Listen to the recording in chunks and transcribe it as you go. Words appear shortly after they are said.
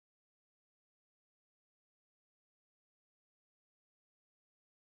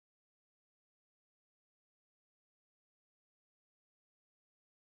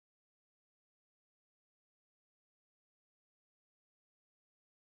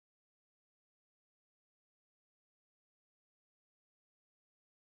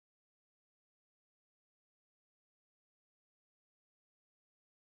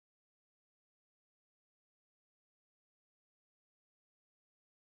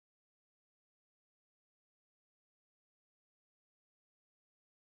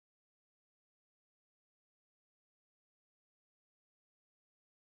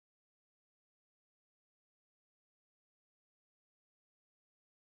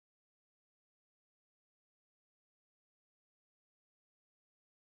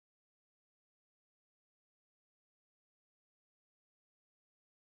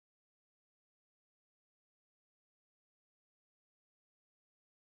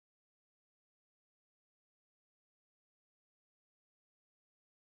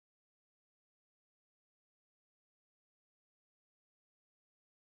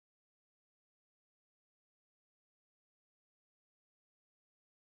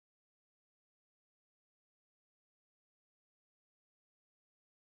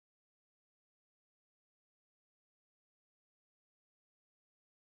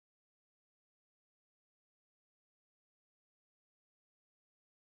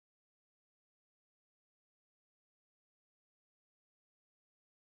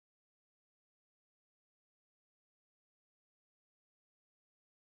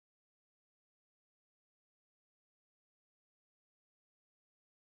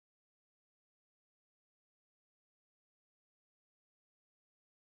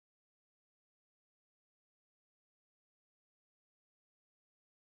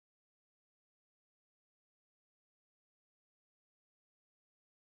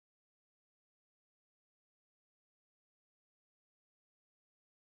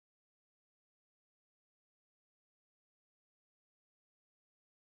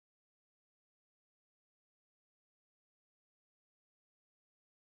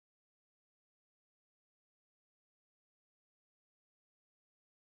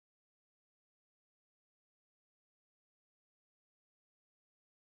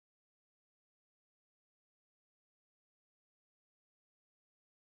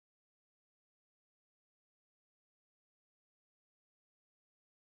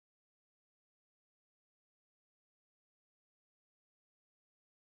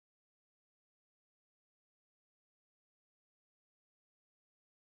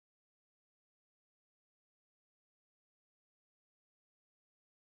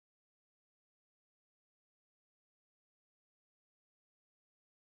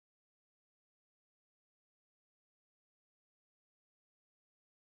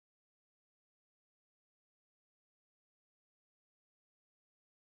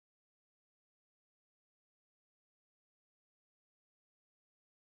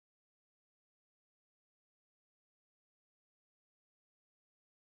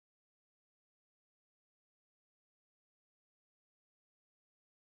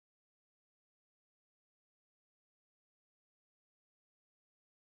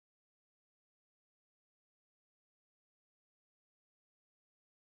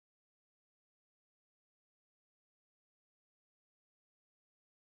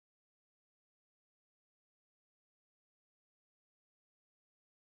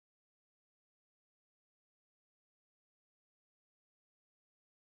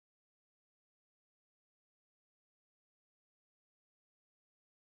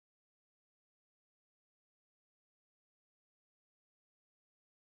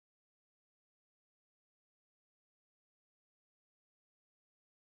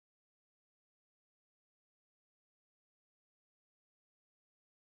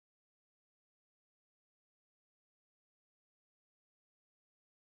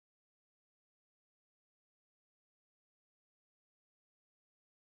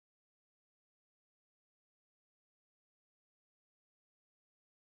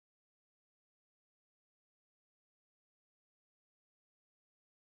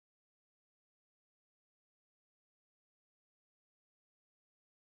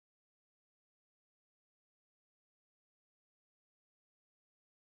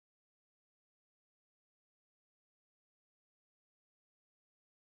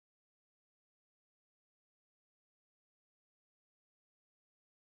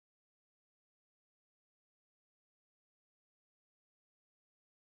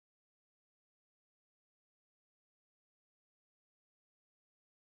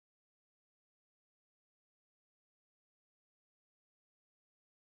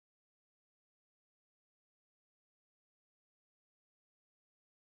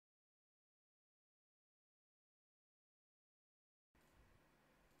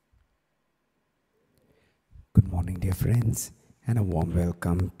morning, dear friends, and a warm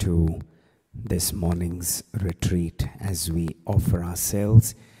welcome to this morning's retreat as we offer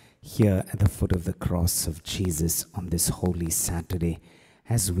ourselves here at the foot of the cross of Jesus on this Holy Saturday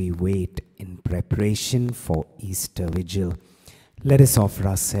as we wait in preparation for Easter Vigil. Let us offer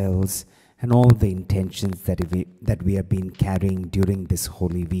ourselves and all the intentions that we have been carrying during this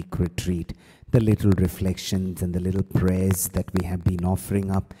Holy Week retreat, the little reflections and the little prayers that we have been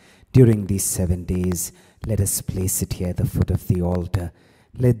offering up during these 7 days. Let us place it here at the foot of the altar.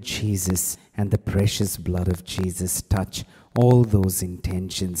 Let Jesus and the precious blood of Jesus touch all those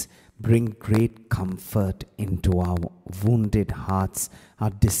intentions, bring great comfort into our wounded hearts,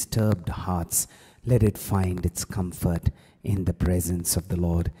 our disturbed hearts. Let it find its comfort in the presence of the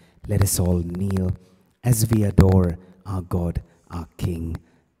Lord. Let us all kneel as we adore our God, our King,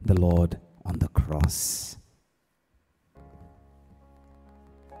 the Lord on the cross.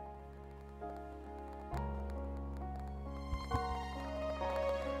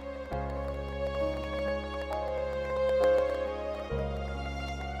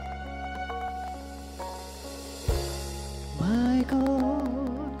 My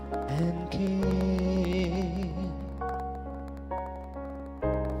God and King,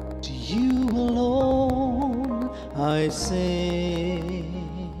 to you alone I sing.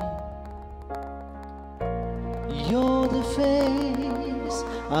 You're the face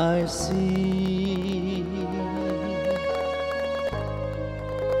I see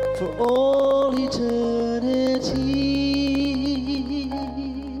for all eternity.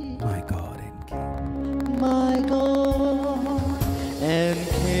 My God and King. My God and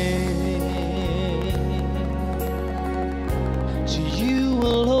King, to you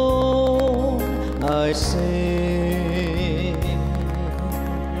alone I sing.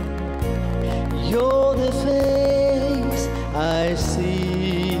 You're the face I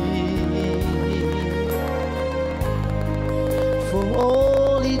see for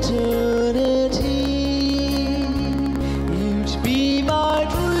all eternity. You'd be my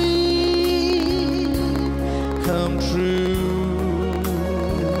dream come true,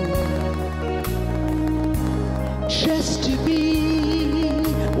 just to be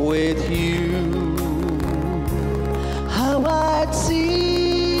with you. How I'd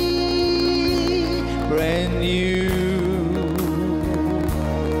see brand new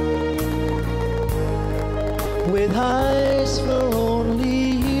with eyes for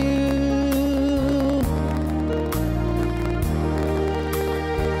only you.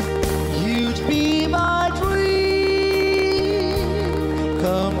 You'd be my dream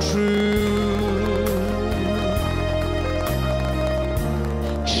come true,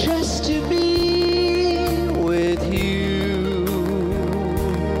 just to be with you.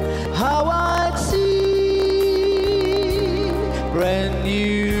 How I'd see brand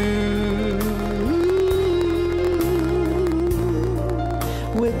new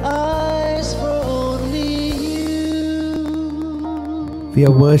with eyes for only you. We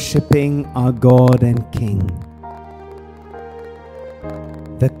are worshipping our God and King,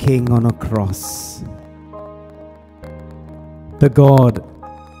 the King on a cross, the God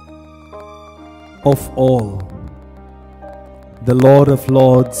of all, the Lord of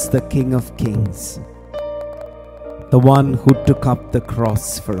lords, the King of kings, the one who took up the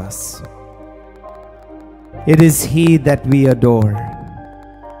cross for us. It is He that we adore.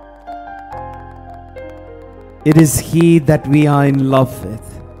 It is He that we are in love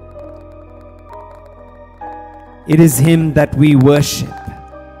with. It is Him that we worship.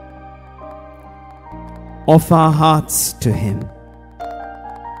 Offer our hearts to Him,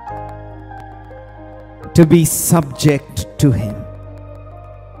 to be subject to Him,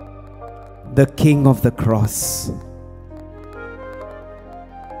 the King of the cross,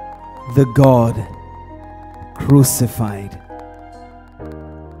 the God crucified,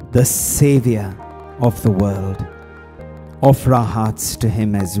 the Savior of the world. Offer our hearts to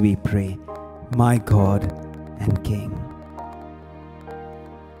Him as we pray, my God and King.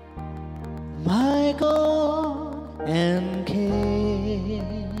 My God and King,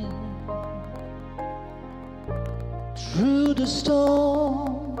 through the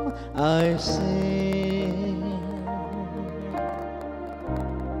storm I sing,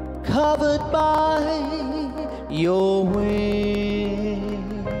 covered by your wing.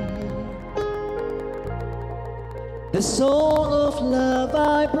 The song of love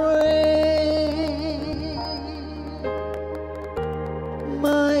I bring,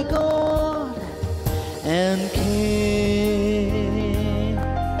 my God and King.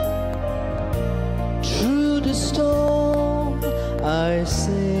 Through the storm I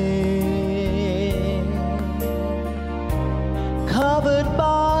sing, covered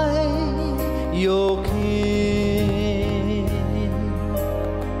by your King.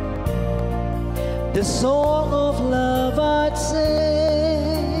 the song of love I'd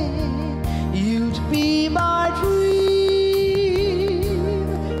sing. You'd be my dream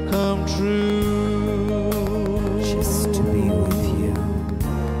come true. Just to be with you.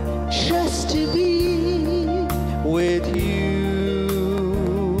 Just to be with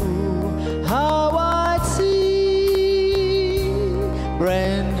you. How I'd see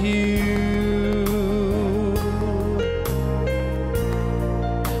brand new.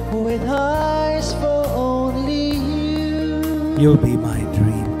 With eyes for only you. You'll be my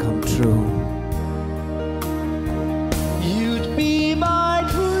dream come true. You'd be my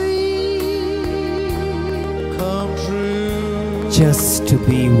dream come true. Just to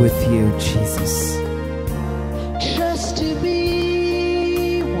be with you, Jesus. Just to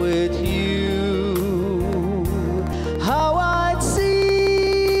be with you. How I'd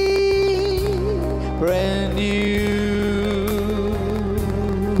see brand new.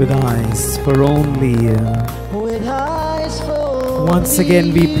 With eyes for only you. With eyes for Once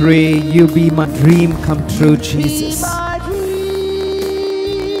again we pray, you be my dream come true, Jesus. Be my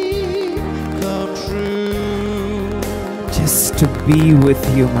dream come true. Just to be with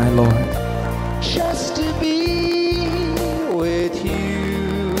you, my Lord. Just to be with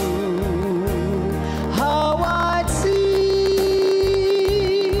you. How I'd see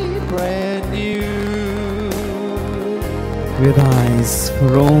brand new. With eyes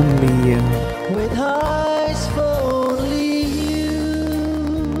for only you. With eyes for only you.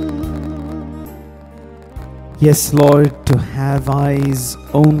 Yes, Lord, to have eyes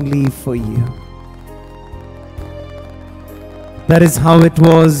only for you. That is how it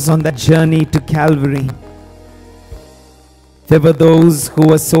was on that journey to Calvary. There were those who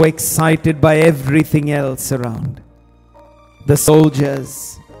were so excited by everything else around. The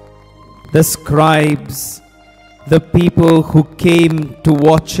soldiers, the scribes, the people who came to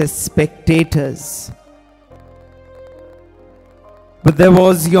watch as spectators. But there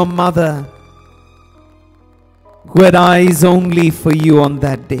was your mother who had eyes only for you on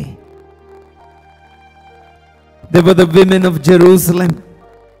that day. There were the women of Jerusalem,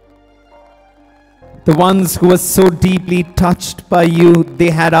 the ones who were so deeply touched by you, they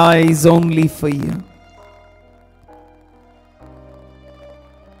had eyes only for you.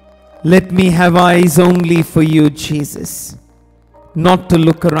 Let me have eyes only for you, Jesus. Not to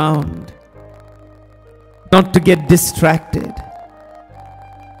look around, not to get distracted,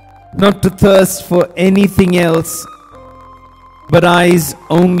 not to thirst for anything else, but eyes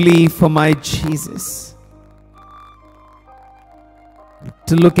only for my Jesus.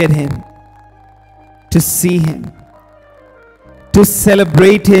 To look at Him, to see Him, to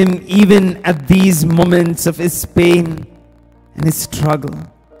celebrate Him even at these moments of His pain and His struggle.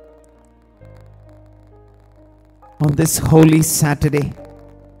 On this holy Saturday,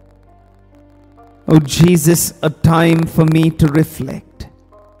 oh Jesus, a time for me to reflect.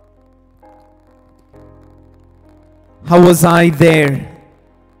 How was I there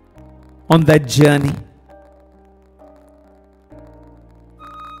on that journey?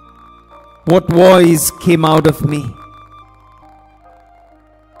 What voice came out of me?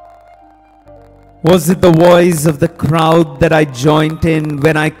 Was it the voice of the crowd that I joined in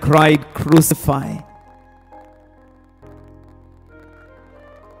when I cried, "Crucify"?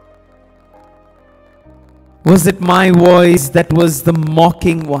 Was it my voice that was the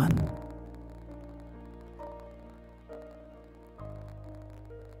mocking one?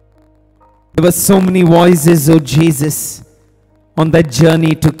 There were so many voices, oh Jesus, on that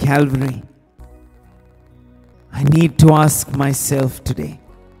journey to Calvary. I need to ask myself today,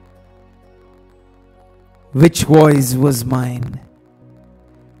 which voice was mine?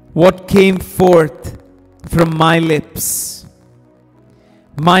 What came forth from my lips?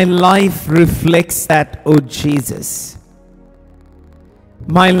 My life reflects that, oh Jesus.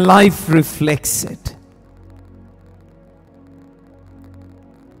 My life reflects it.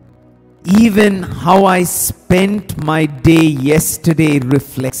 Even how I spent my day yesterday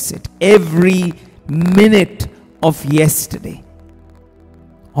reflects it. Every minute of yesterday,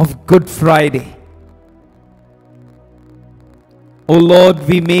 of Good Friday. Oh Lord,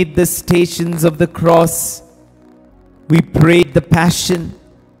 we made the stations of the cross. We prayed the Passion.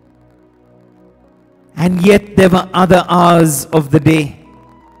 And yet there were other hours of the day.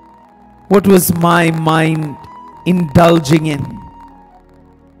 What was my mind indulging in?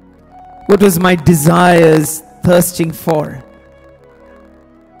 What was my desires thirsting for?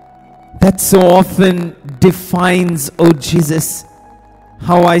 That so often defines, oh Jesus,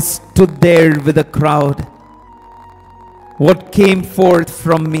 how I stood there with a crowd. What came forth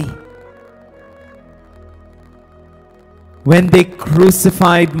from me? When they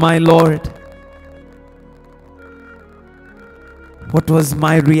crucified my Lord, What was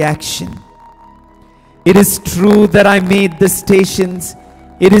my reaction? It is true that I made the stations.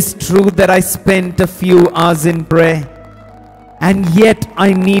 It is true that I spent a few hours in prayer. And yet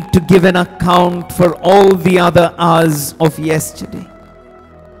I need to give an account for all the other hours of yesterday.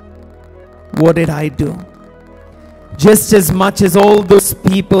 What did I do? Just as much as all those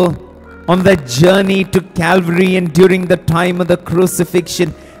people on that journey to Calvary and during the time of the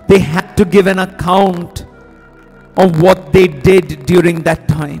crucifixion, they had to give an account of what they did during that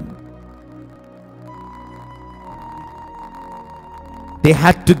time. They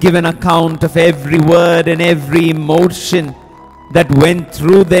had to give an account of every word and every emotion that went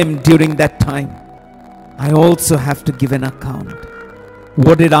through them during that time. I also have to give an account.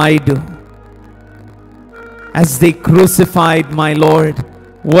 What did I do? As they crucified my Lord,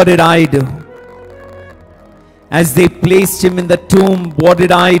 what did I do? As they placed him in the tomb, what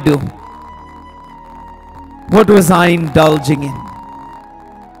did I do? What was I indulging in?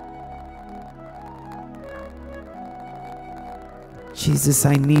 Jesus,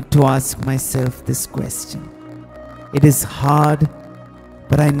 I need to ask myself this question. It is hard,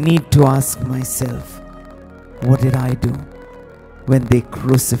 but I need to ask myself, what did I do when they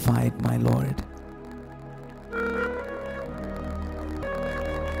crucified my Lord?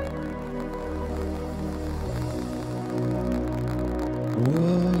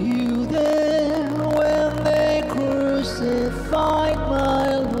 Were you there when they crucified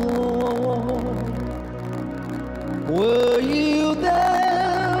my Lord? Were you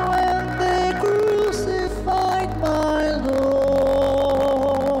there when they crucified my Lord?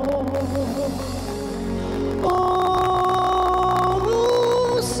 Oh,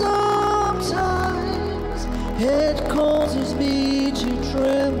 sometimes it causes me to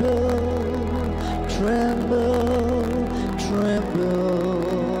tremble, tremble, tremble.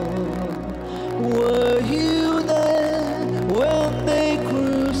 Were you there when they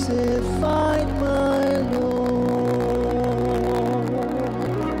crucified my Lord?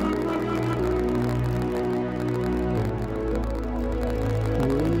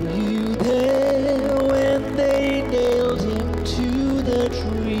 Were you there when they nailed him to the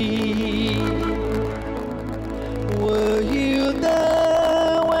tree? Were you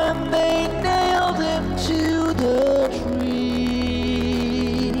there when they nailed him to the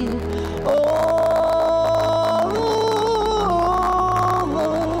tree? Oh,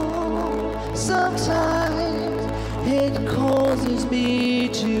 sometimes it causes me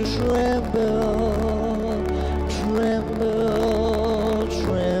to tremble, tremble,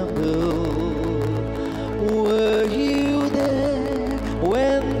 tremble. Were you there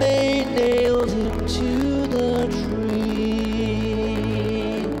when they nailed him to the tree?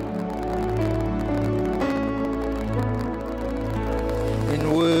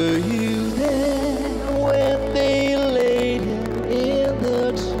 And were you there when they laid him in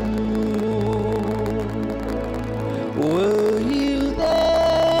the tomb? Were you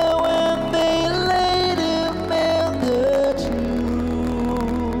there when they laid him in the tomb?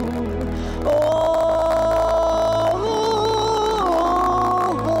 Oh,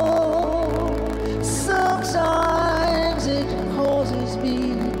 sometimes it causes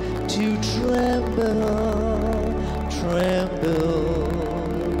me to tremble, tremble.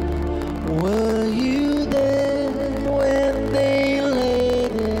 Were you there when they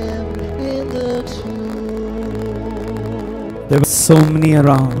laid him in the tomb? There were so many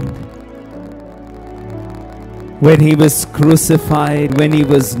around. When he was crucified, when he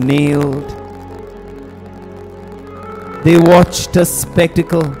was nailed, they watched a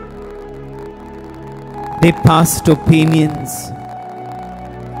spectacle. They passed opinions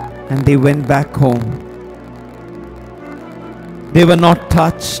and they went back home. They were not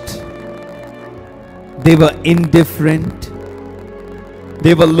touched. They were indifferent.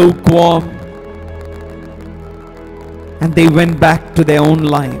 They were lukewarm. And they went back to their own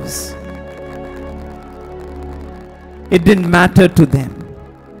lives. It didn't matter to them.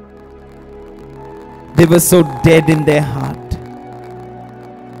 They were so dead in their heart.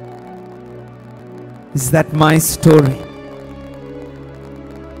 Is that my story?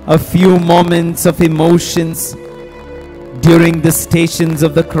 A few moments of emotions during the stations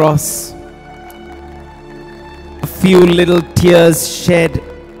of the cross. A few little tears shed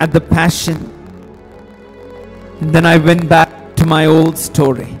at the passion. And then I went back to my old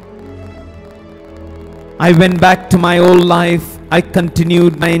story. I went back to my old life. I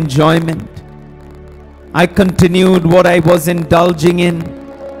continued my enjoyment. I continued what I was indulging in.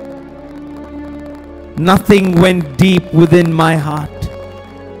 Nothing went deep within my heart.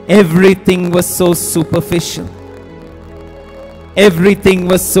 Everything was so superficial. Everything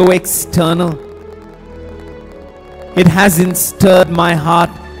was so external. It hasn't stirred my heart.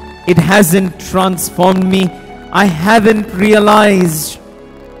 It hasn't transformed me. I haven't realized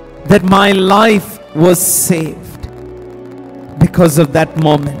that my life was saved because of that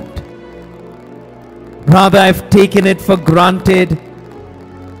moment. Rather, I've taken it for granted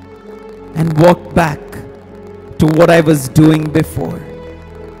and walked back to what I was doing before.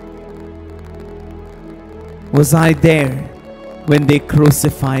 Was I there when they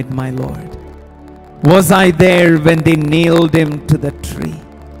crucified my Lord? Was I there when they nailed him to the tree?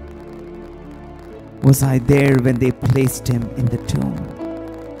 Was I there when they placed him in the tomb?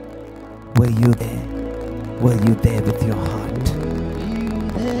 Were you there? Were you there with your heart?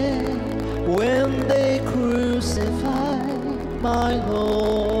 When they crucified my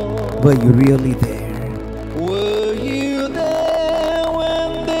Lord, Were you really there? were you there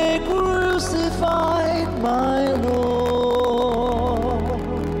when they crucified my Lord?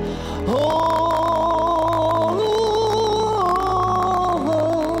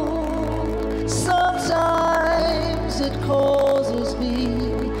 Oh, sometimes it causes me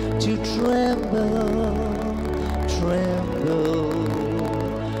to tremble, tremble.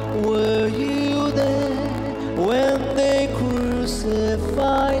 Were you there when they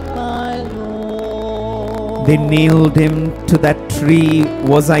crucified my Lord? They nailed him to that tree.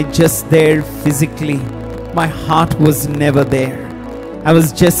 Was I just there physically? My heart was never there. I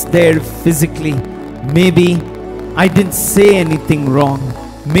was just there physically. Maybe I didn't say anything wrong.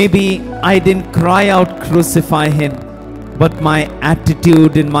 Maybe I didn't cry out, crucify him. But my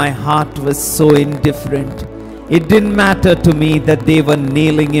attitude in my heart was so indifferent. It didn't matter to me that they were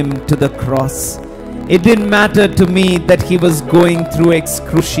nailing him to the cross. It didn't matter to me that he was going through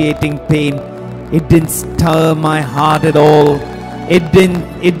excruciating pain. It didn't stir my heart at all. It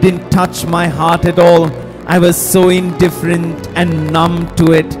didn't touch my heart at all. I was so indifferent and numb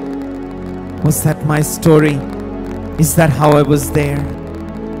to it. Was that my story? Is that how I was there?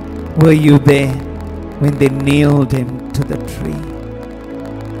 Were you there when they nailed him to the tree?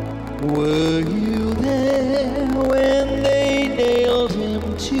 Were you there when they nailed him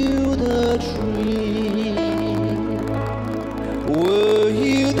to the tree? Were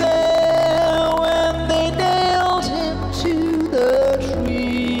you there when they nailed him to the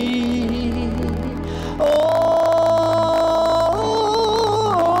tree?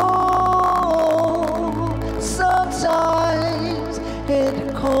 Oh, sometimes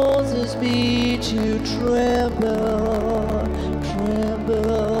it causes me to tremble,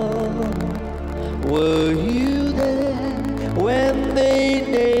 tremble. Were you there when they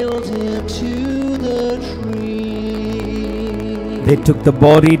nailed him to the tree? They took the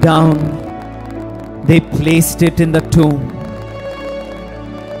body down. They placed it in the tomb.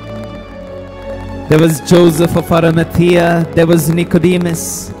 There was Joseph of Arimathea. There was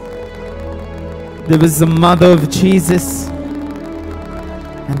Nicodemus. There was the mother of Jesus.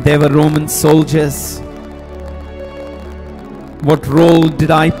 And there were Roman soldiers. What role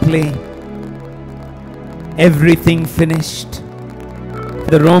did I play? Everything finished.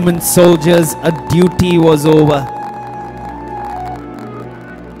 For the Roman soldiers, a duty was over.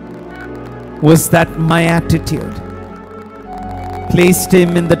 Was that my attitude? Placed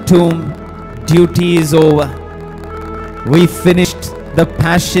him in the tomb. Duty is over. We finished the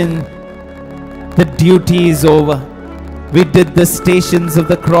passion. The duty is over. We did the stations of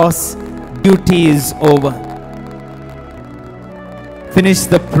the cross. Duty is over. Finished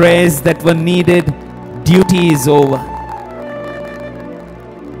the prayers that were needed. Duty is over.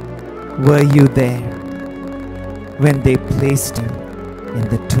 Were you there when they placed him in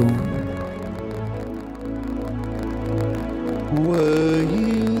the tomb? Were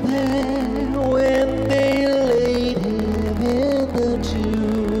you there when they laid him in the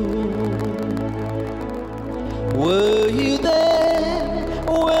tomb? Were you there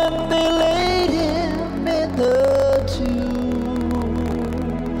when they laid him in the tomb?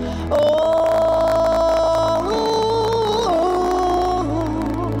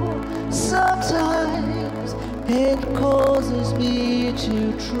 Oh, sometimes it causes me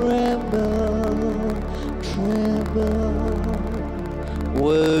to tremble, tremble.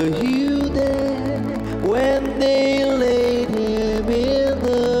 Were you there when they laid him in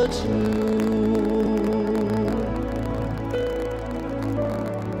the tomb?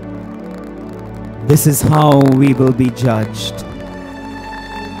 This is how we will be judged.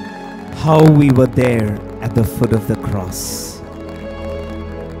 How we were there at the foot of the cross.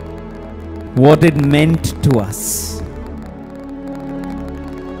 What it meant to us.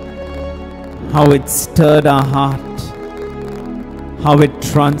 How it stirred our heart. How it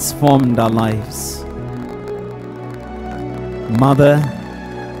transformed our lives. Mother,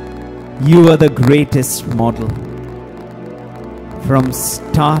 you are the greatest model. from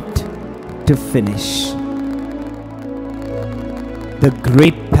start to finish. The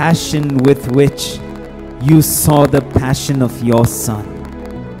great passion with which you saw the passion of your Son.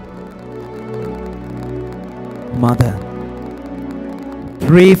 Mother,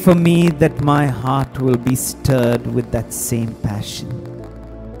 pray for me that my heart will be stirred with that same passion.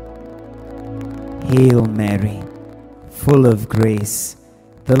 Hail Mary, full of grace,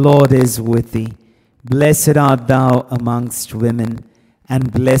 the Lord is with thee. Blessed art thou amongst women,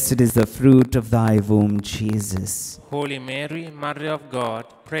 and blessed is the fruit of thy womb, Jesus. Holy Mary, Mother of God,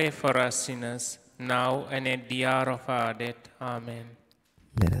 pray for us sinners, now and at the hour of our death. Amen.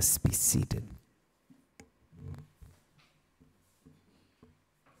 Let us be seated.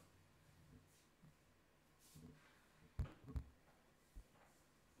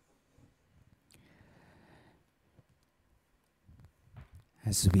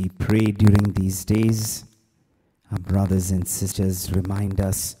 As we pray during these days, our brothers and sisters remind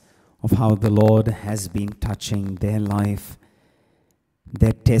us of how the Lord has been touching their life,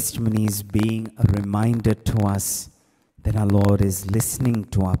 their testimonies being a reminder to us that our Lord is listening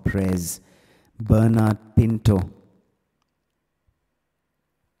to our prayers. Bernard Pinto.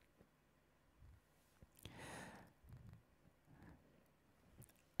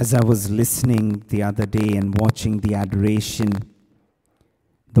 As I was listening the other day and watching the adoration,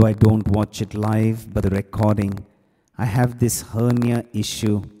 though I don't watch it live, but the recording, I have this hernia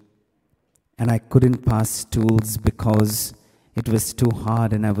issue and I couldn't pass stools because it was too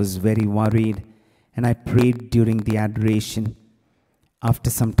hard and I was very worried, and I prayed during the adoration. After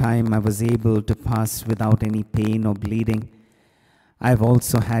some time I was able to pass without any pain or bleeding. I've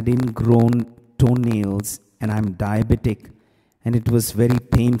also had ingrown toenails and I'm diabetic, and it was very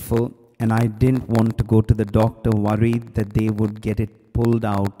painful, and I didn't want to go to the doctor, worried that they would get it pulled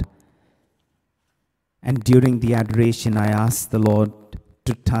out. And during the adoration I asked the Lord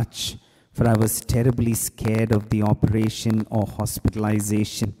to touch, for I was terribly scared of the operation or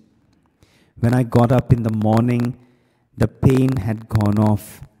hospitalization. When I got up in the morning, the pain had gone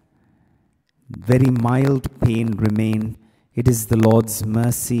off. Very mild pain remained. It is the Lord's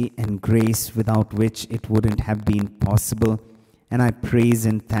mercy and grace without which it wouldn't have been possible. And I praise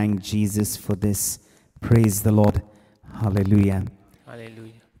and thank Jesus for this. Praise the Lord. Hallelujah.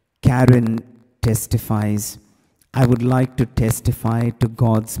 Hallelujah. Karen testifies, I would like to testify to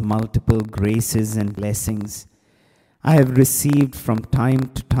God's multiple graces and blessings I have received from time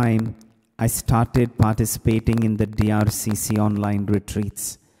to time. I started participating in the DRCC online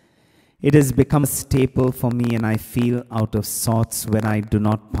retreats. It has become a staple for me, and I feel out of sorts when I do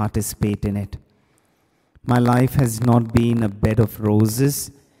not participate in it. My life has not been a bed of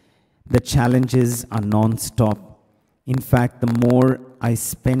roses. The challenges are non-stop. In fact, the more I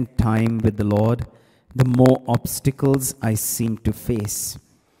spend time with the Lord, the more obstacles I seem to face.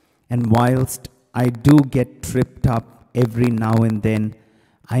 And whilst I do get tripped up every now and then,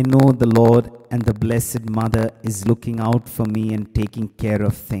 I know the Lord and the Blessed Mother is looking out for me and taking care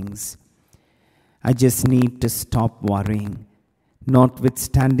of things. I just need to stop worrying.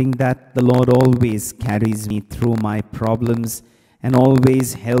 Notwithstanding that, the Lord always carries me through my problems and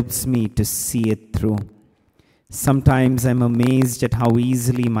always helps me to see it through. Sometimes I'm amazed at how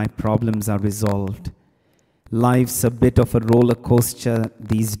easily my problems are resolved. Life's a bit of a roller coaster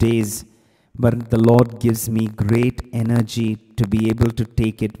these days, but the Lord gives me great energy to be able to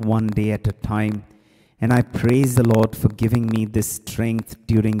take it one day at a time. And I praise the Lord for giving me this strength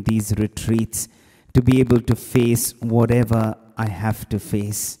during these retreats to be able to face whatever I have to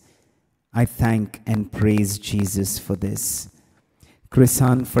face. I thank and praise Jesus for this.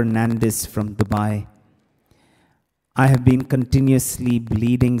 Chrisan Fernandez from Dubai. I have been continuously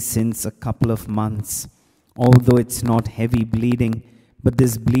bleeding since a couple of months. Although it's not heavy bleeding, but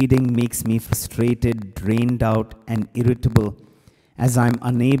this bleeding makes me frustrated, drained out, and irritable, as I'm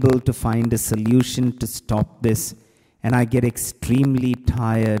unable to find a solution to stop this, and I get extremely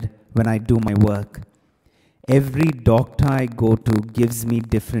tired when I do my work. Every doctor I go to gives me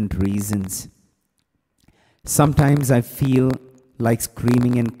different reasons. Sometimes I feel like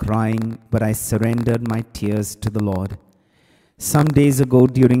screaming and crying, but I surrendered my tears to the Lord. Some days ago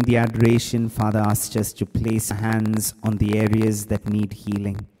during the adoration, Father asked us to place hands on the areas that need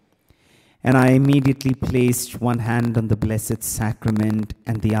healing. And I immediately placed one hand on the Blessed Sacrament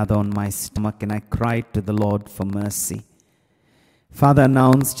and the other on my stomach, and I cried to the Lord for mercy. Father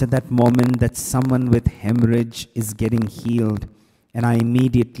announced at that moment that someone with hemorrhage is getting healed, and I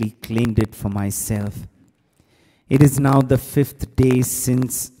immediately claimed it for myself. It is now the 5th day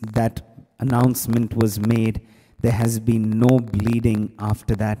since that announcement was made. There has been no bleeding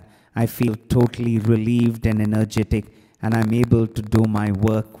after that. I feel totally relieved and energetic, and I'm able to do my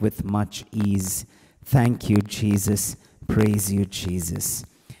work with much ease. Thank you, Jesus. Praise you, Jesus.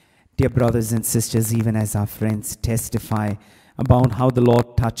 Dear brothers and sisters, even as our friends testify about how the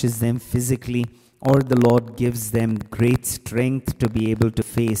Lord touches them physically, or the Lord gives them great strength to be able to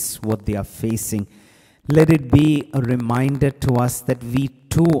face what they are facing, let it be a reminder to us that we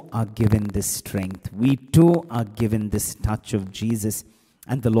too are given this strength. We too are given this touch of Jesus,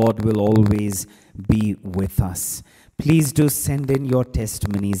 and the Lord will always be with us. Please do send in your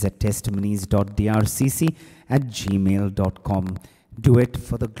testimonies at testimonies.drcc@gmail.com. Do it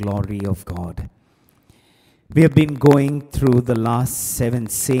for the glory of God. We have been going through the last 7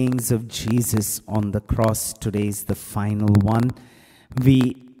 sayings of Jesus on the cross. Today is the final one.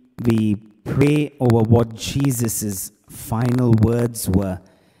 We pray over what Jesus' final words were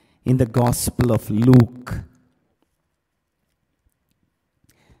in the Gospel of Luke.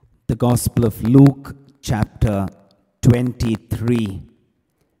 The Gospel of Luke, chapter 23,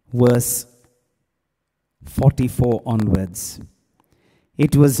 verse 44 onwards.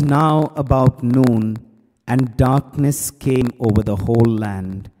 It was now about noon, and darkness came over the whole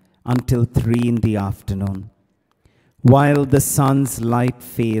land until 3 in the afternoon, while the sun's light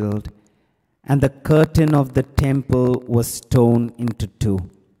failed, and the curtain of the temple was torn into 2.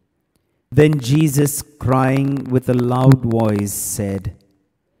 Then Jesus, crying with a loud voice, said,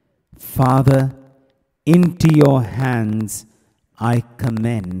 Father, into your hands I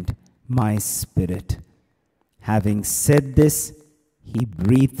commend my spirit. Having said this, he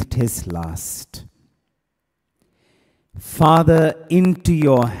breathed his last. Father, into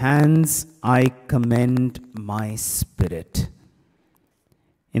your hands I commend my spirit.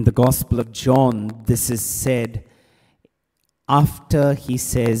 In the Gospel of John, this is said after he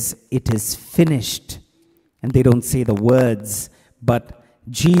says, it is finished. And they don't say the words, but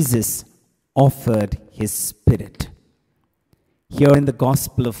Jesus offered his spirit. Here in the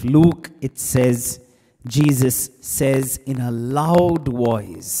Gospel of Luke, it says, Jesus says in a loud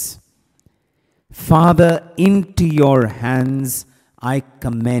voice, Father, into your hands I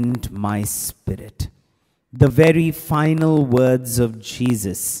commend my spirit. The very final words of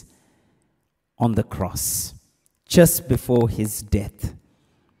Jesus on the cross, just before his death.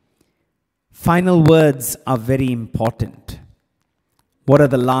 Final words are very important. What are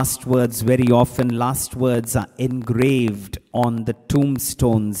the last words? Very often, last words are engraved on the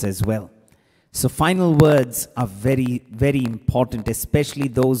tombstones as well. So final words are very, very important, especially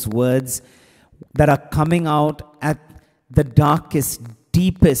those words that are coming out at the darkest,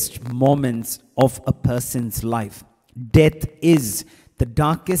 deepest moments of a person's life. Death is the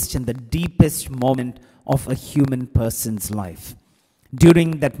darkest and the deepest moment of a human person's life.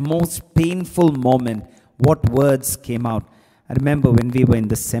 During that most painful moment, what words came out? I remember when we were in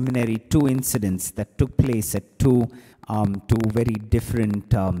the seminary, 2 incidents that took place at two very different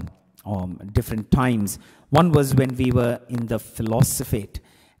times. One was when we were in the Philosophate,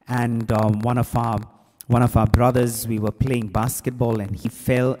 and one of our brothers, we were playing basketball, and he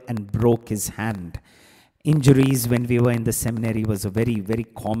fell and broke his hand. Injuries when we were in the seminary was a very, very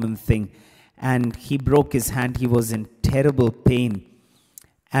common thing, and he broke his hand. He was in terrible pain,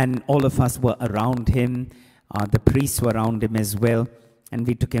 and all of us were around him. The priests were around him as well, and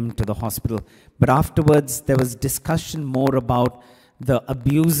we took him to the hospital. But afterwards, there was discussion more about the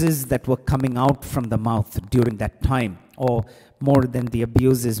abuses that were coming out from the mouth during that time, or more than the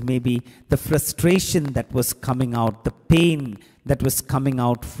abuses, maybe the frustration that was coming out, the pain that was coming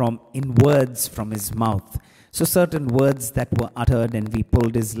out in words from his mouth. So certain words that were uttered, and we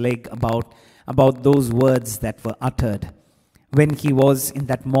pulled his leg about those words that were uttered when he was in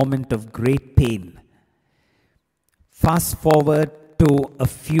that moment of great pain. Fast forward to a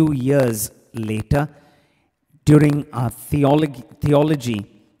few years later, during our theology,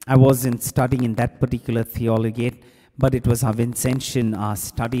 I wasn't studying in that particular theology, but it was our Vincentian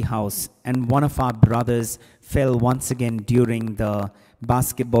study house, and one of our brothers fell once again during the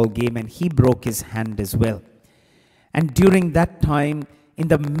basketball game, and he broke his hand as well. And during that time, in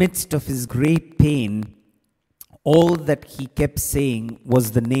the midst of his great pain, all that he kept saying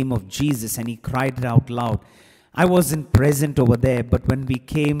was the name of Jesus, and he cried it out loud. I wasn't present over there, but when we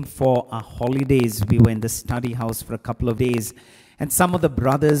came for our holidays, we were in the study house for a couple of days, and some of the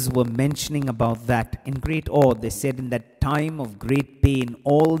brothers were mentioning about that in great awe. They said in that time of great pain,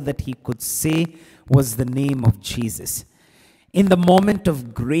 all that he could say was the name of Jesus. In the moment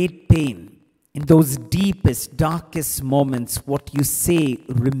of great pain, in those deepest, darkest moments, what you say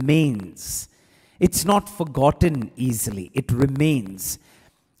remains. It's not forgotten easily. It remains.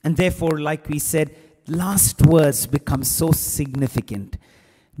 And therefore, like we said, last words become so significant.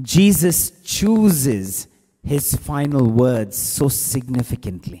 Jesus chooses his final words so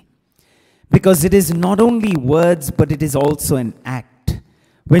significantly. Because it is not only words, but it is also an act.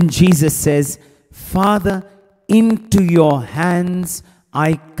 When Jesus says, Father, into your hands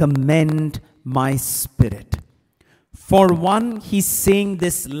I commend my spirit. For one, he's saying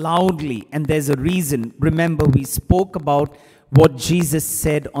this loudly, and there's a reason. Remember, we spoke about what Jesus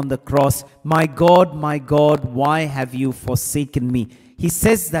said on the cross. My God, why have you forsaken me? He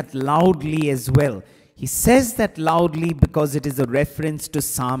says that loudly as well. He says that loudly because it is a reference to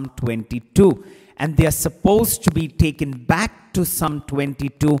Psalm 22. And they are supposed to be taken back to Psalm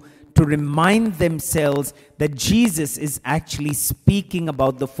 22 to remind themselves that Jesus is actually speaking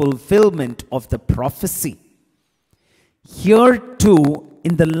about the fulfillment of the prophecy. Here too,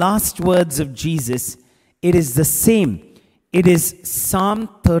 in the last words of Jesus, it is the same. It is Psalm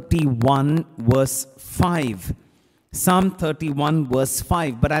 31 verse 5. Psalm 31 verse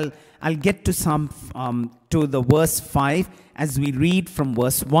 5. But I'll get to to the verse 5 as we read from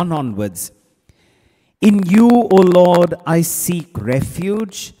verse 1 onwards. In you, O Lord, I seek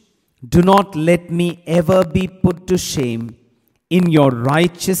refuge. Do not let me ever be put to shame. In your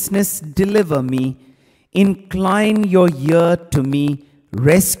righteousness, deliver me. Incline your ear to me.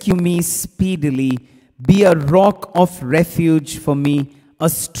 Rescue me speedily. Be a rock of refuge for me, a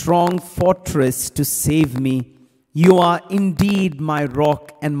strong fortress to save me. You are indeed my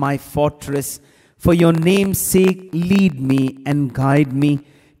rock and my fortress. For your name's sake, lead me and guide me.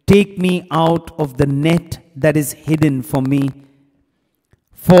 Take me out of the net that is hidden for me.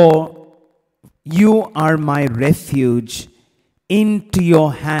 For you are my refuge. Into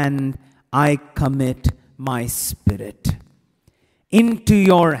your hand I commit my spirit. Into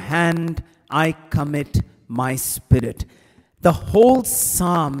your hand I commit my spirit. The whole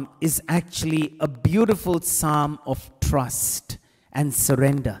psalm is actually a beautiful psalm of trust and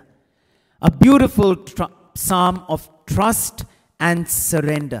surrender. A beautiful psalm of trust and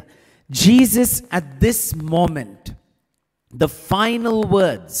surrender. Jesus, at this moment, the final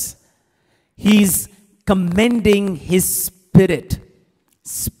words, he's commending his spirit.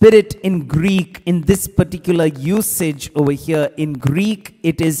 Spirit in Greek, in this particular usage over here, in Greek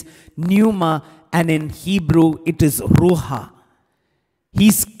it is pneuma, and in Hebrew it is ruha.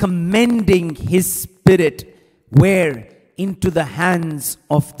 He's commending his spirit where? Into the hands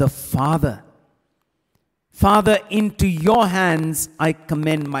of the Father. Father, into your hands I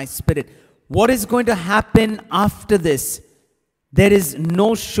commend my spirit. What is going to happen after this? There is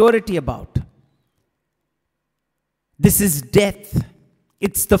no surety about. This is death.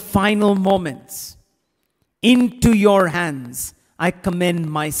 It's the final moments. Into your hands I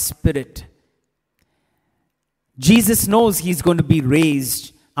commend my spirit. Jesus knows he's going to be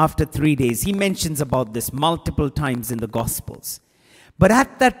raised after 3 days. He mentions about this multiple times in the Gospels. But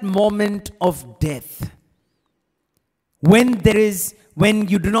at that moment of death, when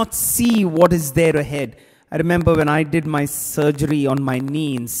you do not see what is there ahead. I remember when I did my surgery on my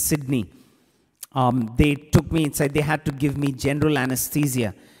knee in Sydney, they took me inside. They had to give me general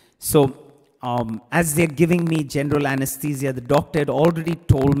anesthesia. So as they're giving me general anesthesia, the doctor had already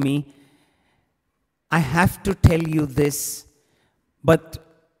told me, I have to tell you this, but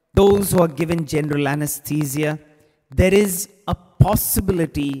those who are given general anesthesia, there is a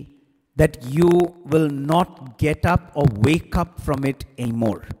possibility that you will not get up or wake up from it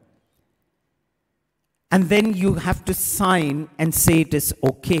anymore. And then you have to sign and say it is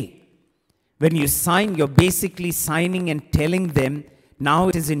okay. When you sign, you're basically signing and telling them, now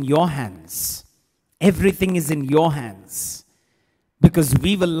it is in your hands. Everything is in your hands. Because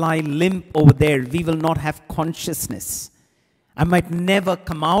we will lie limp over there. We will not have consciousness. I might never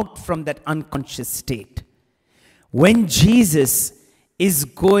come out from that unconscious state. When Jesus is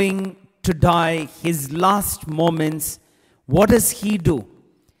going to die, his last moments, what does he do?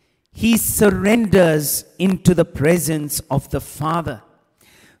 He surrenders into the presence of the Father.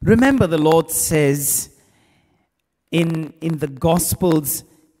 Remember, the Lord says in the Gospels,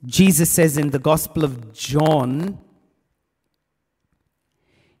 Jesus says in the Gospel of John,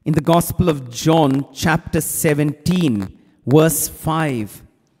 chapter 17, verse 5.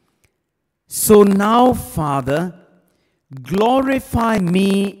 So now, Father, glorify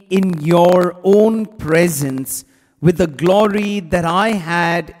me in your own presence with the glory that I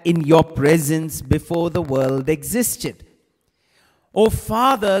had in your presence before the world existed. O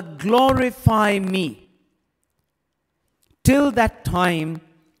Father, glorify me. Till that time,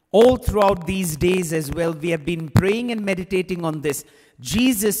 all throughout these days as well, we have been praying and meditating on this.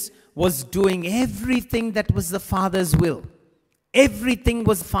 Jesus was doing everything that was the Father's will. Everything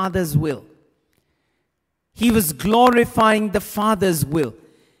was Father's will. He was glorifying the Father's will.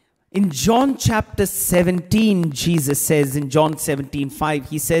 In John chapter 17, Jesus says in John 17:5,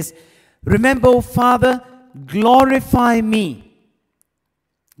 he says, remember, O Father, glorify me.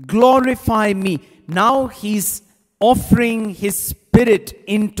 Glorify me. Now he's offering his spirit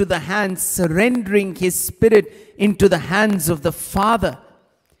into the hands, surrendering his spirit into the hands of the Father,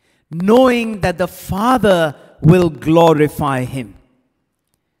 knowing that the Father will glorify him.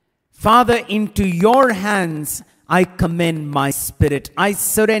 Father, into your hands I commend my spirit. I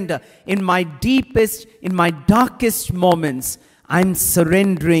surrender. In my deepest, in my darkest moments, I'm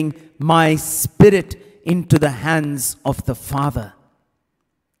surrendering my spirit into the hands of the Father.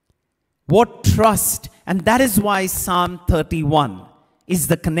 What trust! And that is why Psalm 31 is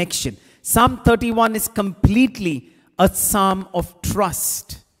the connection. Psalm 31 is completely a psalm of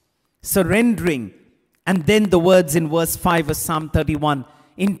trust, surrendering. And then the words in verse 5 of Psalm 31,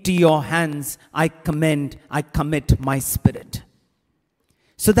 into your hands I commit my spirit.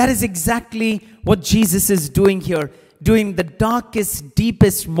 So that is exactly what Jesus is doing here. During the darkest,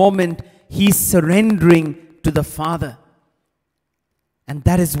 deepest moment, he's surrendering to the Father. And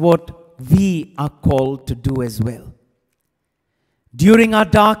that is what we are called to do as well. During our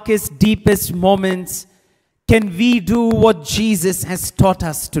darkest, deepest moments, can we do what Jesus has taught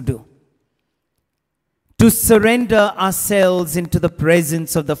us to do? To surrender ourselves into the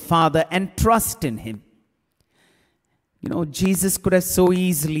presence of the Father and trust in him. You know, Jesus could have so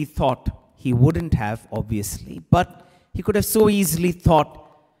easily thought, he wouldn't have, obviously, but he could have so easily thought,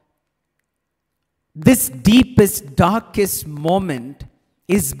 this deepest, darkest moment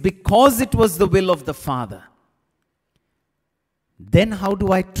is because it was the will of the Father. Then how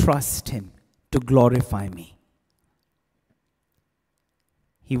do I trust him to glorify me?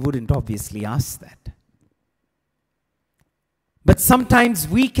 He wouldn't obviously ask that. But sometimes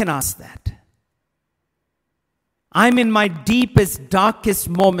we can ask that. I'm in my deepest, darkest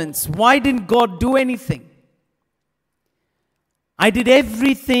moments. Why didn't God do anything? I did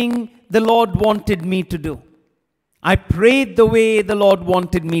everything the Lord wanted me to do. I prayed the way the Lord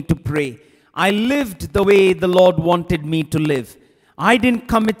wanted me to pray. I lived the way the Lord wanted me to live. I didn't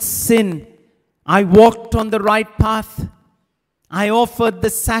commit sin. I walked on the right path. I offered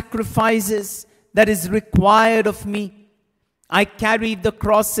the sacrifices that is required of me. I carried the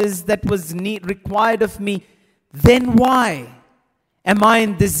crosses that was required of me. Then why am I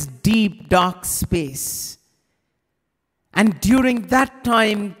in this deep, dark space? And during that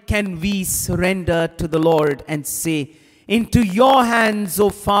time, can we surrender to the Lord and say, into your hands, O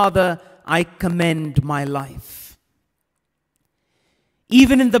Father, I commend my life.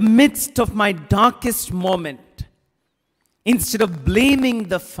 Even in the midst of my darkest moment, instead of blaming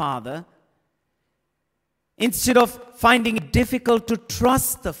the Father, instead of finding it difficult to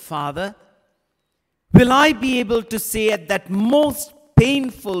trust the Father, will I be able to say at that most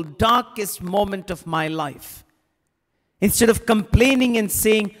painful, darkest moment of my life, instead of complaining and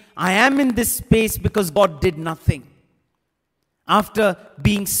saying, I am in this space because God did nothing. After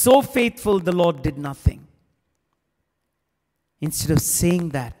being so faithful, the Lord did nothing. Instead of saying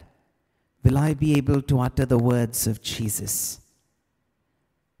that, will I be able to utter the words of Jesus?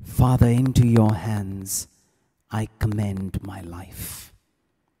 Father, into your hands I commend my life.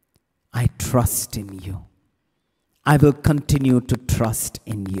 I trust in you. I will continue to trust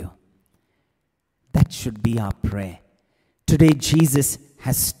in you. That should be our prayer. Today, Jesus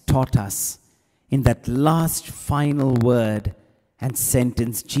has taught us in that last final word and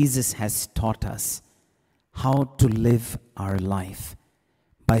sentence, Jesus has taught us how to live our life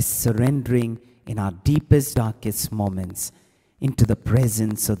by surrendering in our deepest, darkest moments into the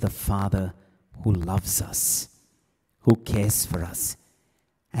presence of the Father who loves us, who cares for us,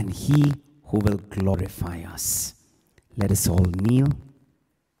 and he who will glorify us. Let us all kneel.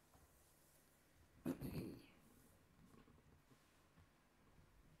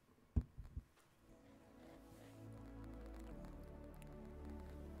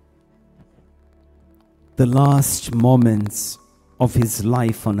 The last moments of his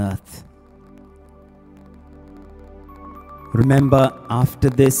life on earth. Remember, after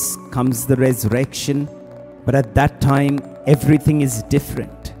this comes the resurrection, but at that time, everything is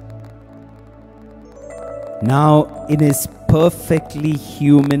different. Now, in his perfectly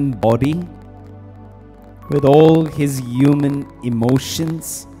human body, with all his human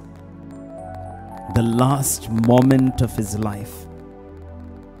emotions, the last moment of his life,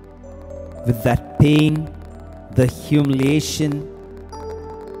 with that pain, the humiliation,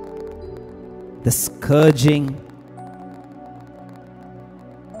 the scourging,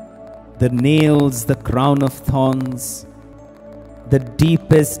 the nails, the crown of thorns, the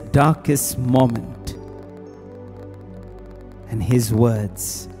deepest, darkest moment. And his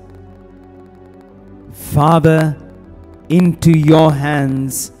words, Father, into your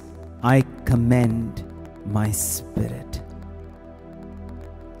hands I commend my spirit.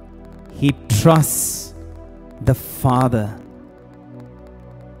 He trusts the Father,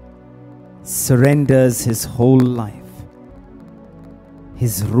 surrenders his whole life,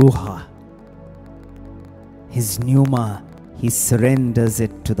 his ruha, his pneuma, he surrenders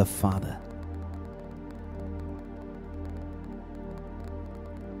it to the Father.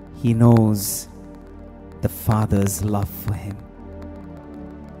 He knows the Father's love for him.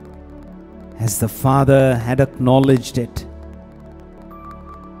 As the Father had acknowledged it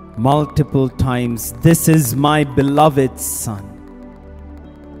multiple times, this is my beloved Son.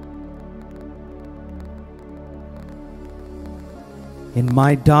 In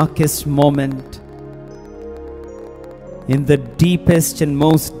my darkest moment, in the deepest and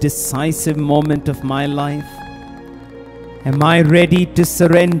most decisive moment of my life, am I ready to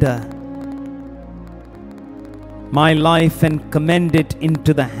surrender my life and commend it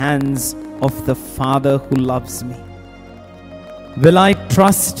into the hands of the Father who loves me? Will I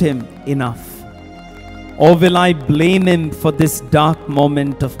trust him enough, or will I blame him for this dark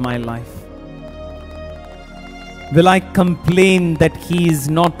moment of my life? Will I complain that he is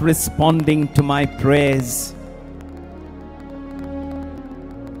not responding to my prayers?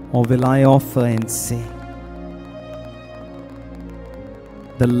 Or will I offer and say,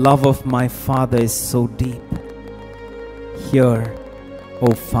 the love of my Father is so deep. Here,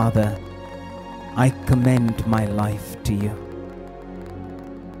 O Father, I commend my life to you.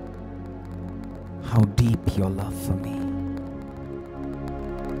 How deep your love for me.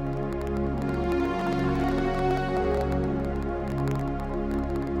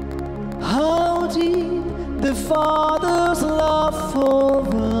 How deep the Father's love for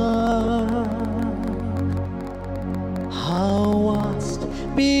us, how vast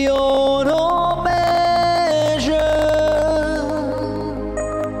beyond all measure,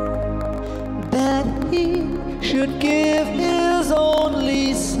 that he should give his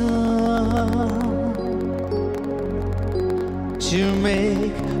only Son to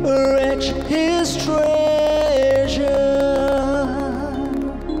make rich his treasure.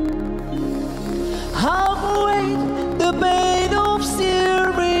 How great the pain of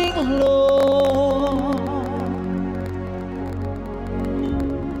searing Lord!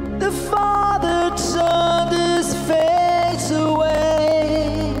 The Father turned his face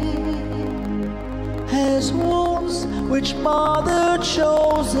away, as wounds which mar the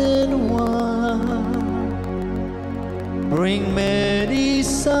chosen one bring many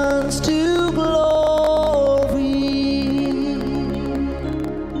sons to glory.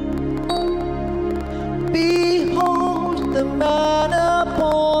 Behold the man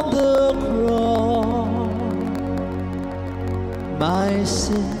upon the cross, my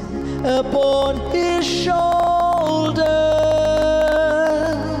sin upon his shoulders.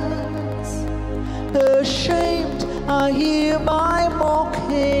 Ashamed, I hear my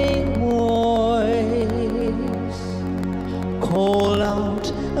mocking voice call out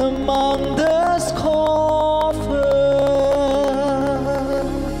among the scoffers.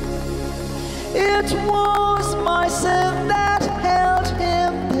 It was my sin that held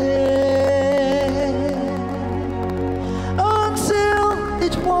him there until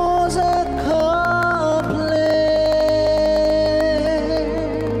it was accomplished.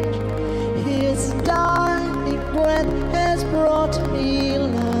 His dying breath has brought me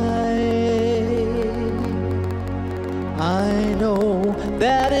life. I know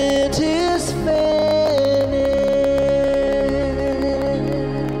that it is finished.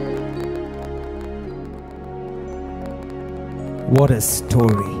 What a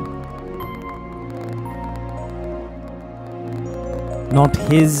story. Not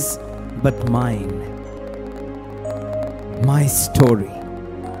his, but mine. My story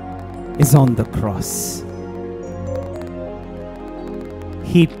is on the cross.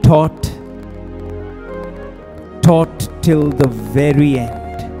 He taught till the very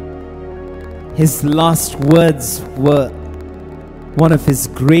end. His last words were one of his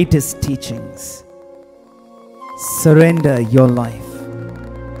greatest teachings. Surrender your life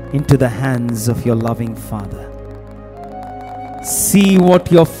into the hands of your loving Father. See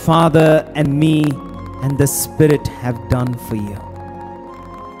what your Father and me and the Spirit have done for you.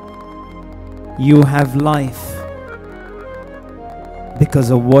 You have life because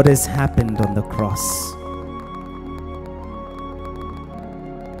of what has happened on the cross.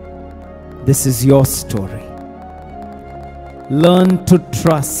 This is your story. Learn to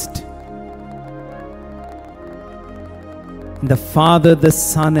trust in the Father, the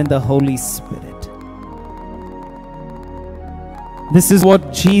Son, and the Holy Spirit. This is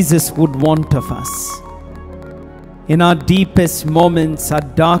what Jesus would want of us. In our deepest moments, our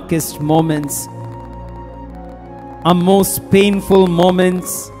darkest moments, our most painful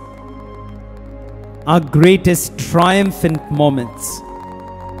moments, our greatest triumphant moments,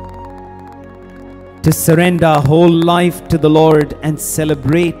 to surrender our whole life to the Lord and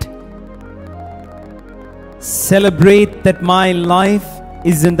celebrate. Celebrate that my life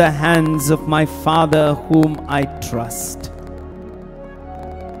is in the hands of my Father whom I trust.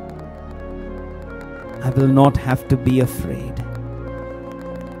 I will not have to be afraid.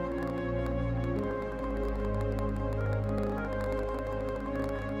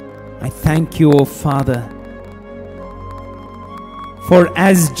 I thank you, O Father, for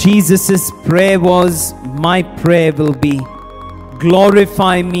as Jesus' prayer was, my prayer will be,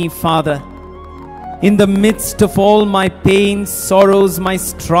 glorify me, Father, in the midst of all my pains, sorrows, my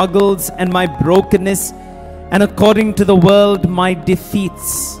struggles, and my brokenness, and according to the world, my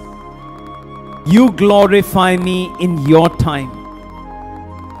defeats. You glorify me in your time,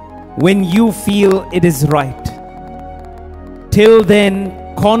 when you feel it is right. Till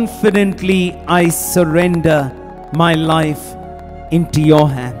then, confidently I surrender my life into your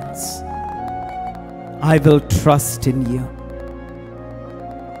hands. I will trust in you.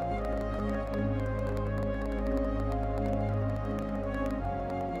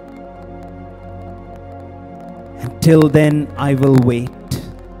 Until then, I will wait.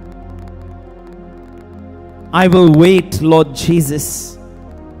 I will wait, Lord Jesus,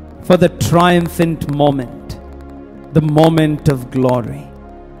 for the triumphant moment, the moment of glory.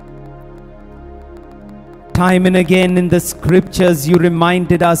 Time and again in the scriptures, you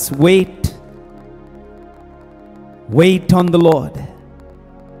reminded us, wait. Wait on the Lord.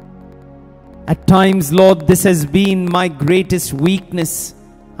 At times, Lord, this has been my greatest weakness.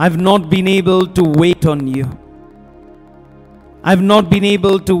 I've not been able to wait on you. I've not been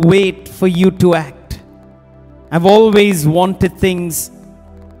able to wait for you to act. I've always wanted things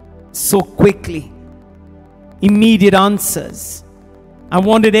so quickly, immediate answers. I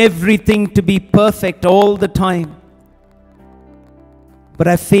wanted everything to be perfect all the time. But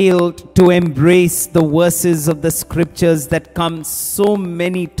I failed to embrace the verses of the scriptures that come so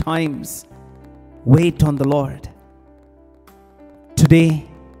many times. Wait on the Lord. Today,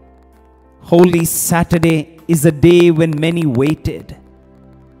 Holy Saturday, is a day when many waited.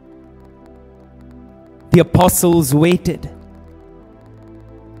 The apostles waited.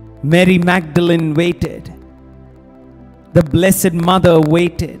 Mary Magdalene waited. The Blessed Mother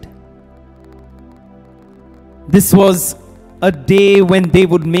waited. This was a day when they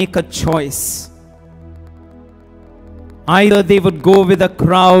would make a choice. Either they would go with a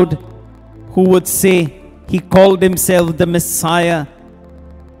crowd who would say, he called himself the Messiah,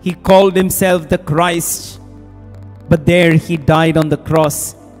 he called himself the Christ, but there he died on the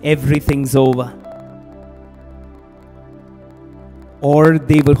cross, everything's over. Or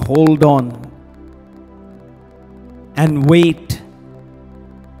they would hold on and wait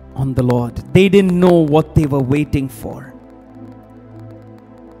on the Lord. They didn't know what they were waiting for.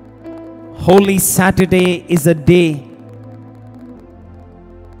 Holy Saturday is a day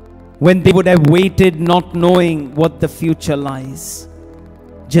when they would have waited not knowing what the future lies,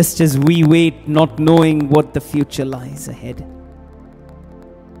 just as we wait not knowing what the future lies ahead.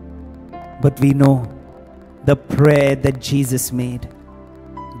 But we know the prayer that Jesus made,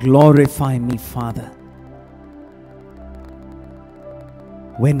 glorify me, Father.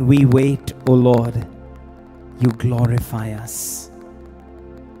 When we wait, O Lord, you glorify us.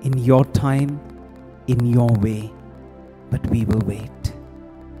 In your time, in your way, but we will wait.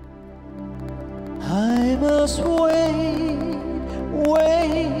 I must wait,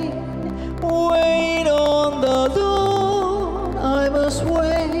 wait, wait on the Lord. I must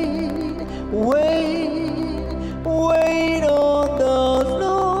wait, wait, wait on the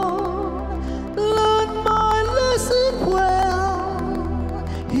Lord. Learn my lesson well.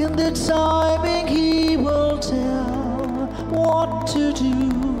 In the timing He will tell what to do,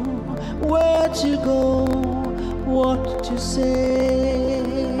 where to go, what to say.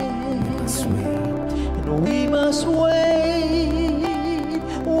 We must wait,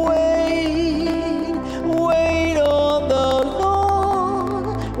 wait, wait on the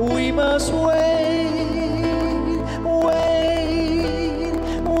Lord. We must wait, wait,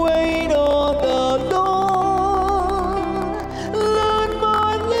 wait on the Lord. Learn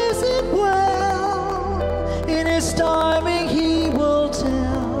my lesson well. In His timing He will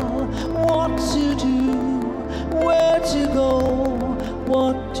tell what to do, where to go,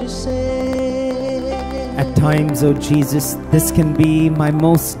 what to say. At times, oh Jesus, this can be my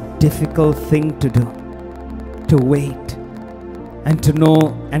most difficult thing to do, to wait. and to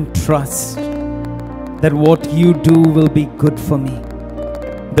know and trust that what you do will be good for me.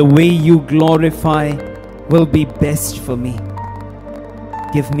 The way you glorify will be best for me.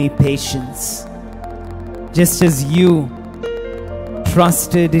 Give me patience, just as you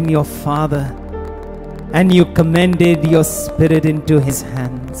trusted in your Father and you commended your Spirit into His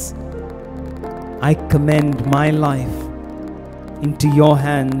hands. I commend my life into your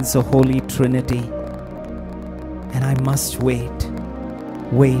hands, O Holy Trinity, and I must wait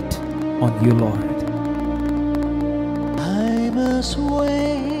on you, Lord. I must wait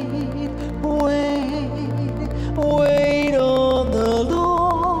on the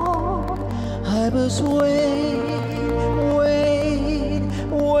Lord. I must wait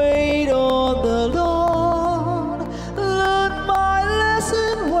on the Lord. Learn my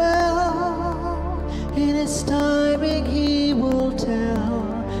lesson well. In His timing He will tell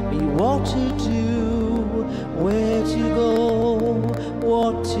me what to do, where to go,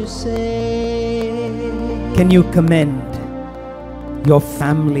 what to say. Can you commend your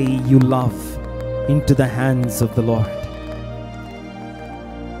family you love into the hands of the Lord?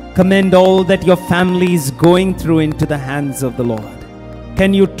 Commend all that your family is going through into the hands of the Lord.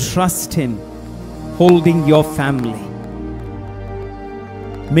 Can you trust Him holding your family?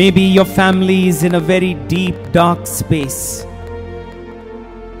 Maybe your family is in a very deep, dark space.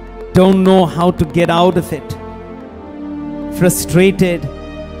 Don't know how to get out of it. Frustrated.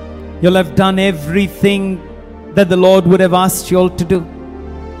 You'll have done everything that the Lord would have asked you all to do.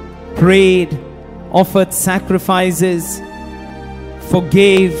 Prayed, offered sacrifices,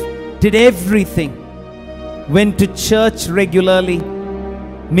 forgave, did everything. Went to church regularly,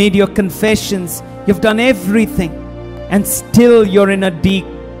 made your confessions. You've done everything, and still you're in a deep,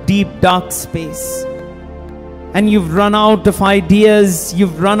 dark space. And you've run out of ideas,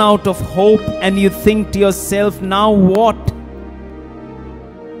 you've run out of hope, and you think to yourself, now what?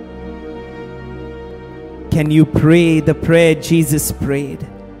 Can you pray the prayer Jesus prayed?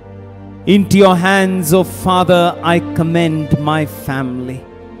 Into your hands, O Father, I commend my family,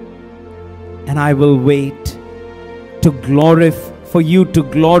 and I will wait for you to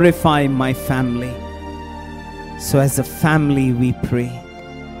glorify my family. So as a family we pray,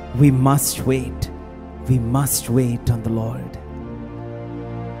 we must wait on the Lord.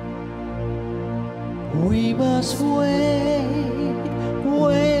 We must wait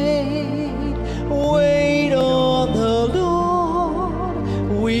on the Lord.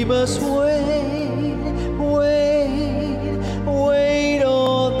 We must wait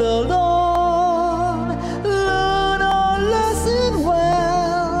on the Lord. Learn our lesson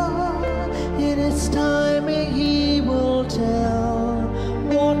well. In His timing He will tell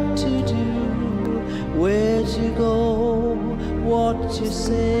what to do, where to go, what to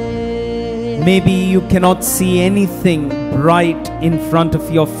say. Maybe you cannot see anything bright in front of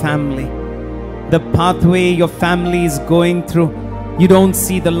your family. The pathway your family is going through, you don't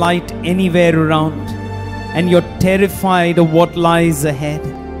see the light anywhere around, and you're terrified of what lies ahead.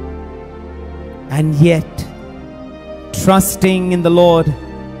 And yet, trusting in the Lord,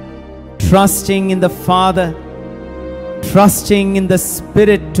 trusting in the Father, trusting in the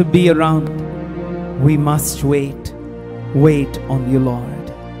Spirit to be around, we must wait on you, Lord.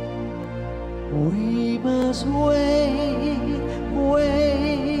 We must wait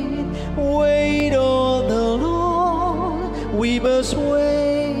on the Lord. We must wait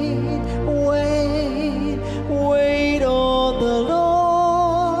on the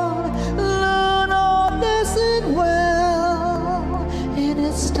Lord. Learn our lesson well. In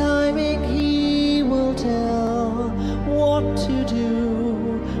His timing He will tell what to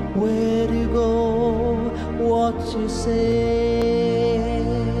do, where to go, what to say.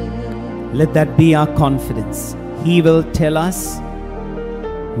 Let that be our confidence. He will tell us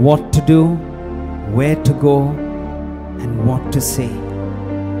what to do, where to go, and what to say.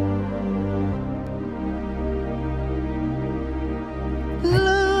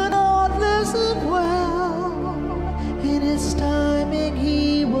 Learn our lesson well. In His timing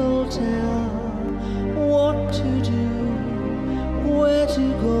He will tell what to do, where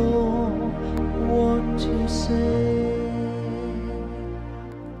to go, what to say.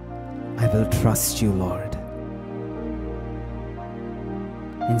 I will trust you, Lord.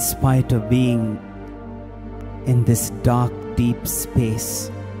 In spite of being in this dark, deep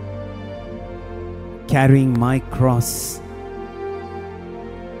space, carrying my cross,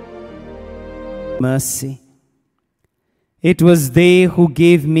 mercy. It was they who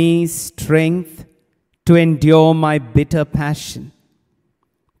gave me strength to endure my bitter passion.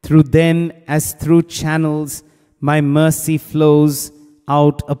 Through them, as through channels, my mercy flows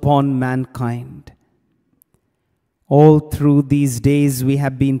out upon mankind. All through these days we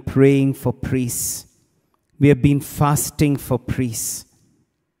have been praying for priests. We have been fasting for priests.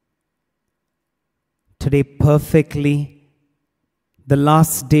 Today, perfectly, the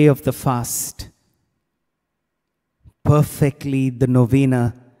last day of the fast, perfectly the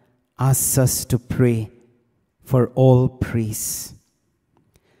novena asks us to pray for all priests.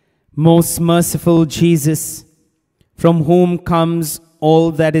 Most merciful Jesus, from whom comes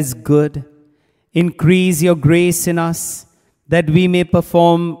all that is good, increase your grace in us, that we may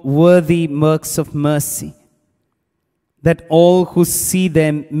perform worthy works of mercy, that all who see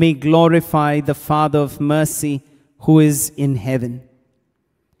them may glorify the Father of mercy who is in heaven.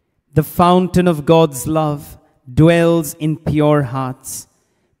 The fountain of God's love dwells in pure hearts,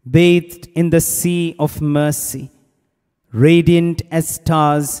 bathed in the sea of mercy, radiant as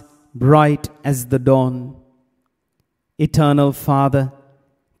stars, bright as the dawn. Eternal Father,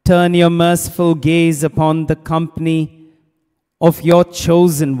 turn your merciful gaze upon the company of your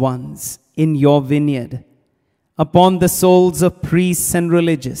chosen ones in your vineyard, upon the souls of priests and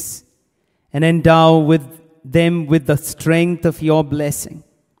religious, and endow them with the strength of your blessing.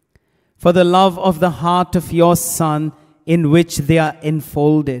 For the love of the heart of your Son, in which they are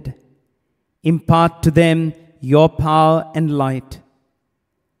enfolded, impart to them your power and light,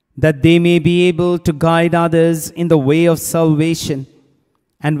 that they may be able to guide others in the way of salvation,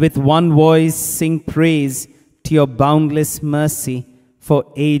 and with one voice sing praise to your boundless mercy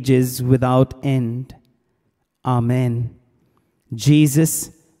for ages without end. Amen.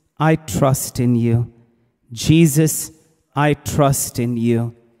 Jesus, I trust in you. Jesus, I trust in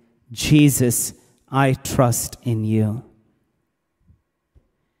you. Jesus, I trust in you.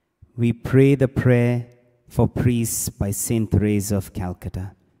 We pray the prayer for priests by Saint Teresa of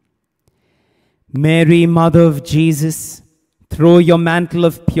Calcutta. Mary, Mother of Jesus, throw your mantle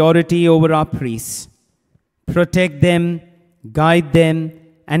of purity over our priests. Protect them, guide them,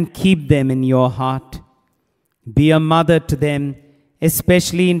 and keep them in your heart. Be a mother to them,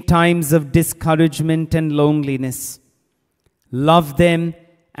 especially in times of discouragement and loneliness. Love them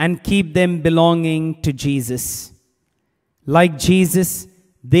and keep them belonging to Jesus. Like Jesus,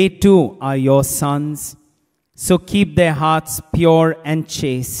 they too are your sons, so keep their hearts pure and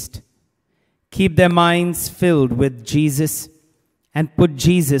chaste. Keep their minds filled with Jesus and put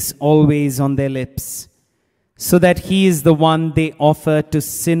Jesus always on their lips, so that he is the one they offer to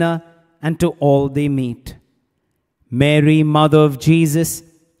sinner and to all they meet. Mary, Mother of Jesus,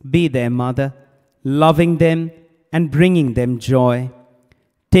 be their mother, loving them and bringing them joy.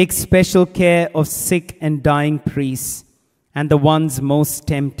 Take special care of sick and dying priests and the ones most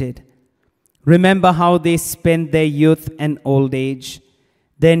tempted. Remember how they spent their youth and old age,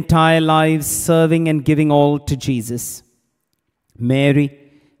 their entire lives serving and giving all to Jesus. Mary,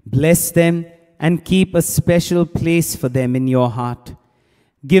 bless them and keep a special place for them in your heart.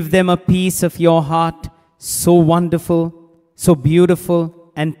 Give them a piece of your heart so wonderful, so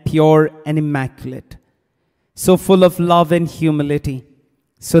beautiful and pure and immaculate, so full of love and humility,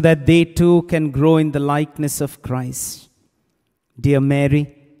 so that they too can grow in the likeness of Christ. Dear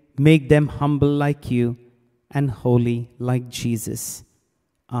Mary, make them humble like you and holy like Jesus.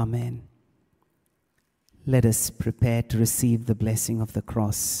 Amen. Let us prepare to receive the blessing of the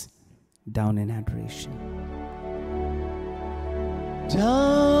cross down in adoration.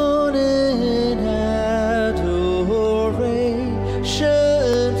 Down in adoration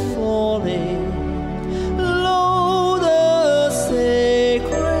falling, lo, the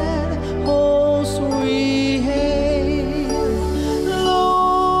sacred host we hail.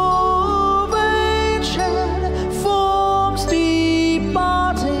 Lo, ancient forms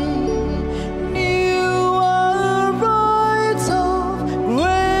departing, newer rites of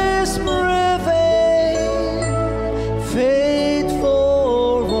grace prevail.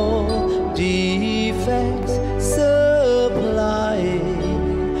 Faithful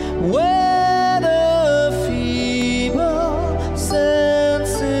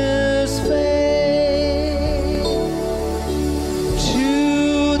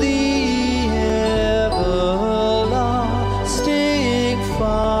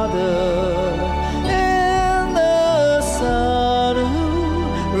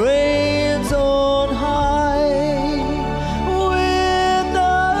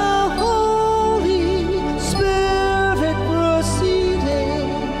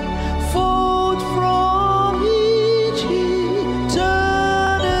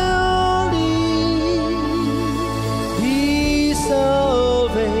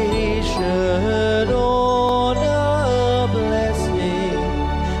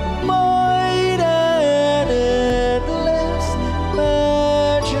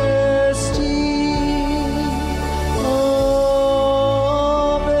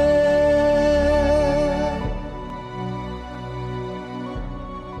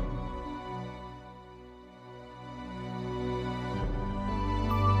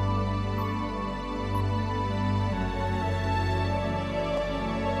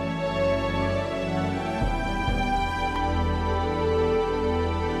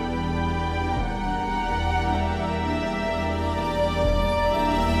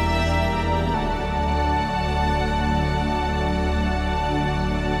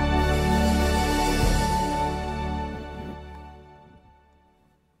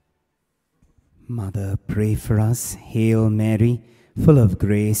Mother, pray for us. Hail Mary, full of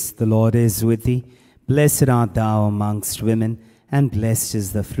grace, the Lord is with thee. Blessed art thou amongst women, and blessed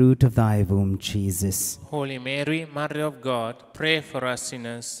is the fruit of thy womb, Jesus. Holy Mary, Mother of God, pray for us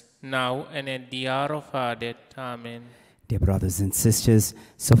sinners, now and at the hour of our death. Amen. Dear brothers and sisters,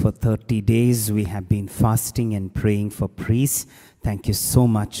 so for 30 days we have been fasting and praying for priests. Thank you so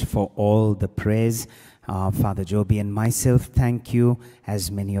much for all the prayers. Father Joby and myself, thank you,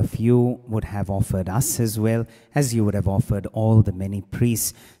 as many of you would have offered us as well, as you would have offered all the many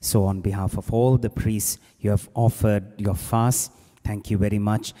priests. So on behalf of all the priests, you have offered your fast. Thank you very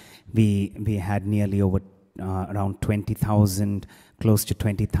much. We had nearly over around 20,000, close to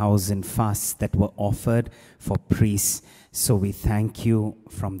 20,000 fasts that were offered for priests. So we thank you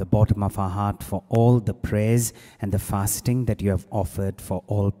from the bottom of our heart for all the prayers and the fasting that you have offered for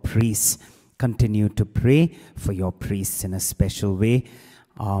all priests. Continue to pray for your priests in a special way.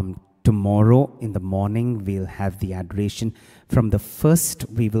 Tomorrow in the morning, we'll have the adoration. From the first,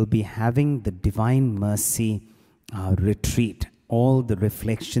 we will be having the Divine Mercy retreat. All the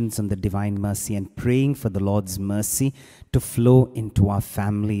reflections on the Divine Mercy and praying for the Lord's mercy to flow into our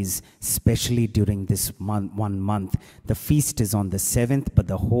families, especially during this month, 1 month. The feast is on the 7th, but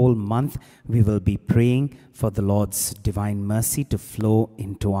the whole month we will be praying for the Lord's divine mercy to flow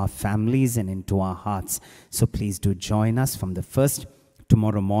into our families and into our hearts. So please do join us from the first.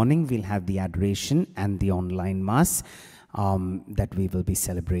 Tomorrow morning we'll have the adoration and the online mass that we will be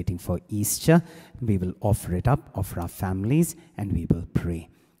celebrating for Easter. We will offer it up, offer our families, and we will pray.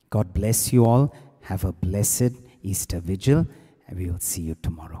 God bless you all. Have a blessed Easter vigil, and we will see you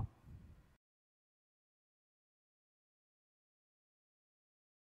tomorrow.